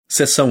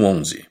Seção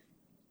 11.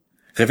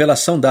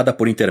 Revelação dada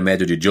por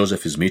intermédio de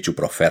Joseph Smith, o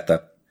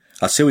profeta,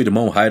 a seu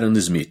irmão Hiram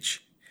Smith,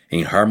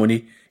 em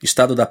Harmony,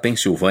 estado da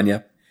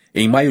Pensilvânia,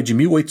 em maio de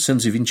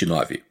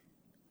 1829.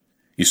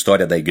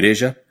 História da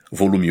Igreja,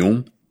 volume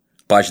 1,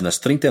 páginas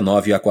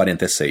 39 a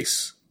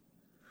 46.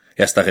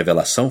 Esta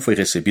revelação foi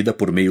recebida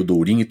por meio do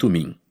Urim e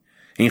Tumim,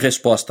 em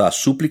resposta à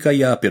súplica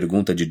e à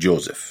pergunta de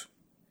Joseph.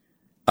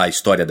 A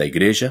História da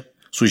Igreja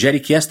sugere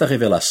que esta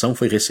revelação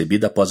foi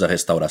recebida após a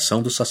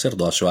restauração do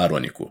sacerdócio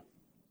aarônico.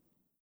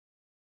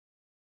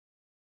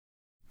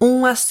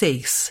 1 a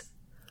 6.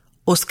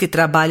 Os que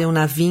trabalham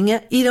na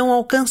vinha irão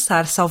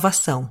alcançar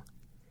salvação.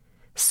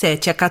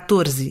 7 a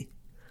 14.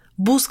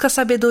 Busca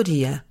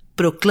sabedoria,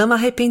 proclama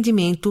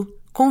arrependimento,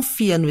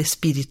 confia no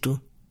Espírito.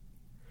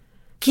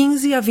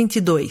 15 a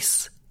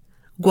 22.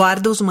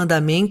 Guarda os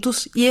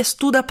mandamentos e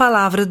estuda a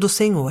palavra do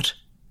Senhor.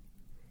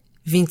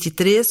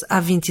 23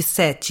 a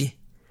 27.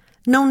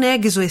 Não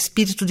negues o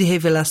espírito de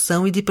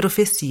revelação e de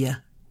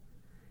profecia.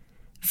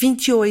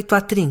 28 a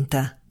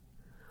 30.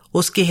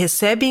 Os que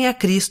recebem a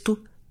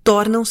Cristo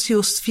tornam-se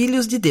os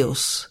filhos de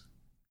Deus.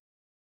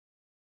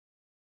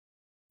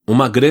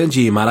 Uma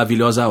grande e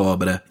maravilhosa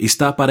obra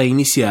está para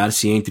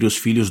iniciar-se entre os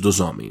filhos dos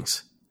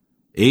homens.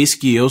 Eis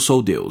que eu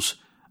sou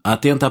Deus.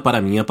 Atenta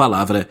para minha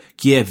palavra,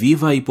 que é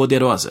viva e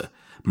poderosa,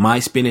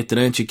 mais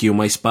penetrante que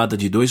uma espada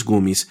de 2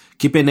 gumes,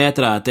 que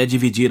penetra até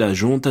dividir as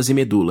juntas e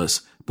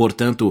medulas.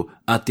 Portanto,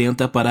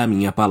 atenta para a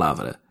minha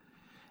palavra.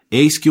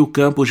 Eis que o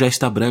campo já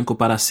está branco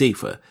para a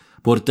ceifa.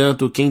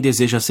 Portanto, quem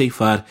deseja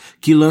ceifar,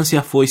 que lance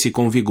a foice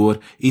com vigor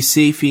e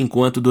ceife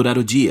enquanto durar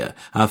o dia,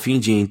 a fim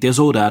de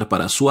entesourar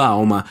para a sua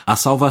alma a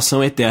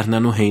salvação eterna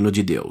no reino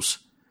de Deus.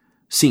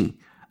 Sim,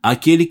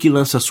 aquele que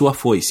lança sua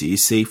foice e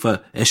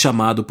ceifa é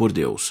chamado por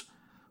Deus.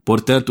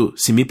 Portanto,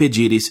 se me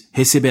pedires,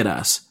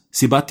 receberás.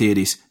 Se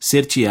bateres,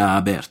 ser-te-á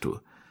aberto.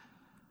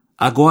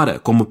 Agora,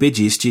 como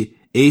pediste,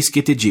 eis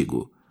que te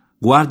digo: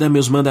 guarda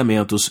meus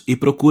mandamentos e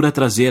procura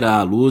trazer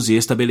à luz e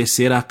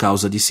estabelecer a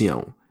causa de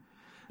Sião.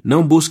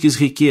 Não busques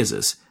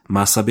riquezas,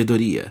 mas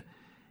sabedoria.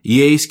 E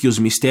eis que os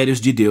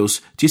mistérios de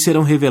Deus te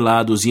serão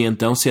revelados e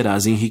então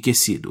serás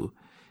enriquecido.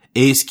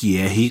 Eis que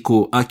é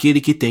rico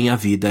aquele que tem a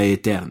vida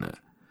eterna.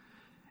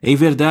 Em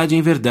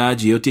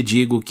verdade, eu te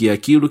digo que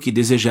aquilo que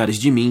desejares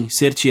de mim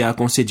ser-te-á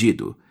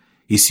concedido.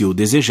 E se o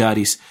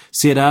desejares,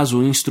 serás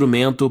o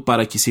instrumento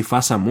para que se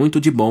faça muito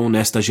de bom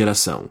nesta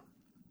geração.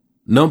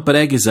 Não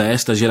pregues a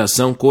esta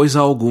geração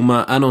coisa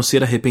alguma a não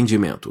ser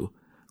arrependimento.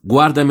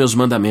 Guarda meus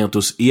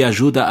mandamentos e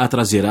ajuda a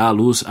trazer à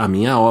luz a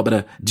minha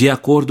obra de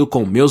acordo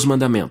com meus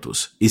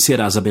mandamentos, e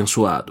serás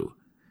abençoado.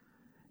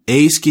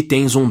 Eis que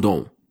tens um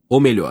dom,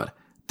 ou melhor,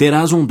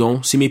 terás um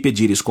dom se me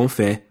pedires com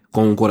fé,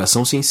 com um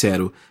coração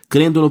sincero,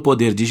 crendo no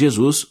poder de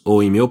Jesus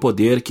ou em meu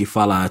poder que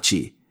fala a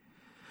ti.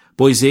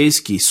 Pois eis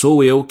que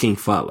sou eu quem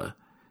fala.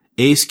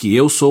 Eis que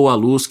eu sou a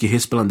luz que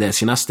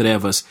resplandece nas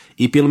trevas,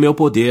 e pelo meu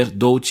poder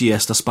dou-te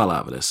estas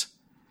palavras.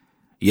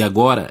 E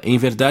agora, em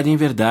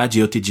verdade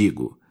eu te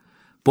digo: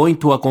 põe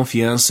tua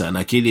confiança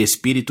naquele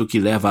Espírito que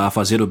leva a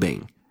fazer o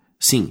bem.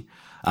 Sim,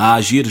 a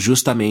agir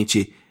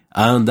justamente,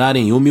 a andar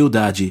em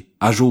humildade,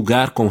 a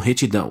julgar com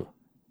retidão.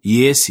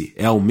 E esse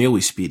é o meu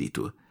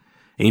Espírito.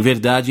 Em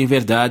verdade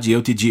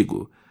eu te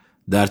digo: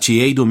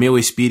 dar-te-ei do meu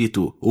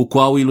Espírito, o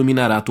qual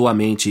iluminará tua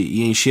mente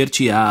e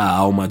encher-te-á a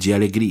alma de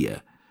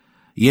alegria.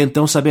 E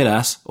então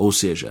saberás, ou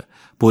seja,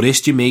 por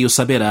este meio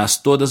saberás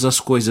todas as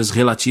coisas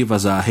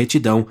relativas à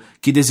retidão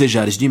que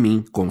desejares de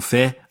mim, com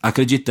fé,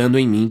 acreditando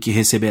em mim que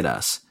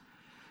receberás.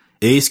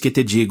 Eis que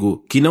te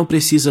digo que não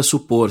precisas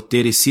supor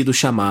teres sido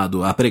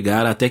chamado a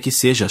pregar até que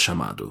sejas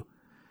chamado.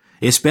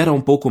 Espera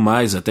um pouco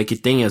mais até que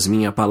tenhas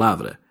minha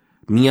palavra,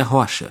 minha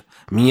rocha,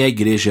 minha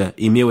igreja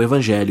e meu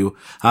evangelho,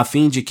 a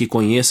fim de que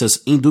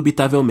conheças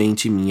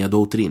indubitavelmente minha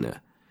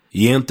doutrina.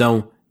 E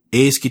então,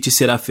 eis que te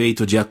será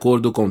feito de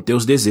acordo com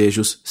teus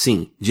desejos,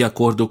 sim, de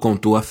acordo com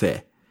tua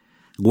fé.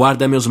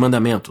 Guarda meus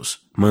mandamentos,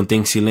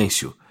 mantém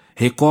silêncio,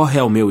 recorre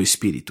ao meu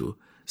Espírito.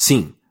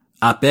 Sim,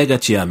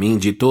 apega-te a mim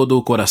de todo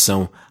o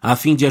coração, a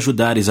fim de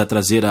ajudares a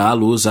trazer à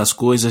luz as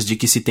coisas de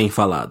que se tem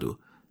falado.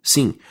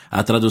 Sim,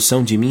 a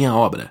tradução de minha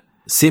obra.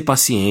 Sê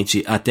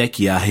paciente até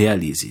que a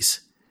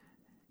realizes.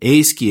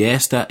 Eis que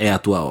esta é a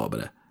tua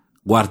obra: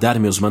 guardar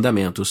meus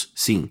mandamentos,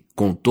 sim,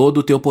 com todo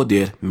o teu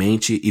poder,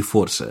 mente e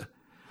força.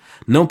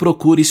 Não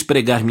procures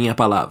pregar minha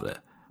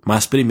palavra,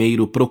 mas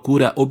primeiro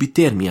procura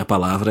obter minha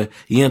palavra,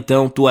 e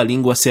então tua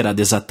língua será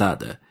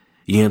desatada.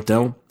 E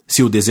então,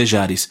 se o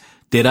desejares,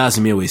 terás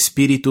meu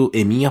Espírito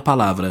e minha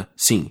palavra,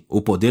 sim,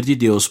 o poder de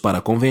Deus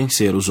para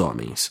convencer os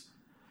homens.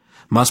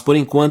 Mas por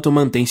enquanto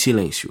mantém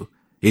silêncio.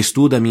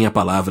 Estuda minha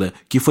palavra,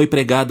 que foi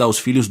pregada aos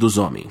filhos dos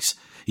homens,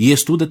 e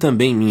estuda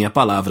também minha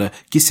palavra,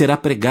 que será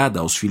pregada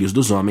aos filhos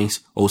dos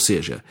homens, ou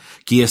seja,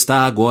 que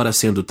está agora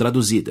sendo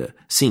traduzida,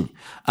 sim,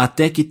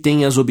 até que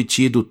tenhas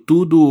obtido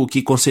tudo o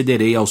que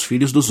concederei aos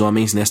filhos dos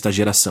homens nesta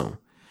geração.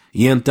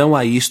 E então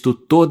a isto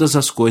todas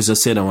as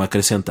coisas serão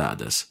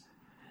acrescentadas.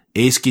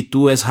 Eis que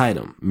tu és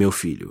Hiram, meu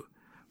filho.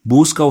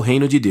 Busca o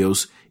reino de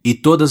Deus, e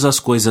todas as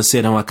coisas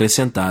serão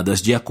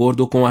acrescentadas de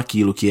acordo com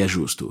aquilo que é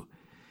justo.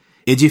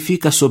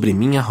 Edifica sobre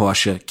minha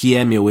rocha, que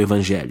é meu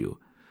evangelho.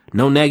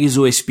 Não negues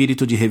o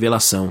espírito de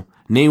revelação,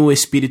 nem o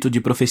espírito de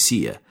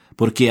profecia,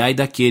 porque ai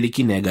daquele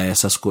que nega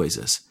essas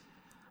coisas.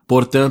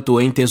 Portanto,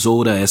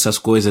 entesoura essas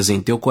coisas em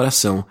teu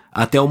coração,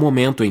 até o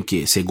momento em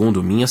que,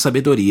 segundo minha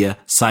sabedoria,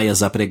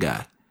 saias a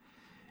pregar.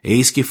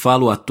 Eis que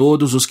falo a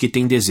todos os que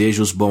têm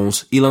desejos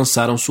bons e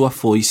lançaram sua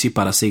foice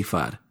para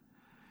ceifar.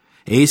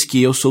 Eis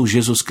que eu sou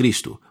Jesus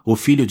Cristo, o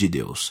Filho de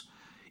Deus.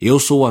 Eu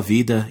sou a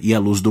vida e a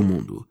luz do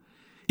mundo.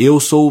 Eu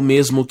sou o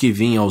mesmo que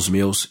vim aos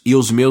meus, e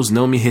os meus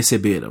não me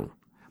receberam.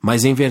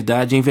 Mas em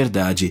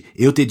verdade,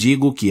 eu te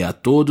digo que a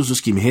todos os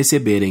que me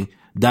receberem,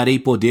 darei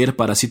poder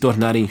para se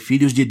tornarem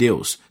filhos de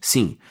Deus,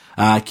 sim,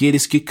 a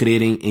aqueles que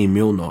crerem em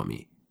meu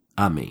nome.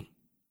 Amém.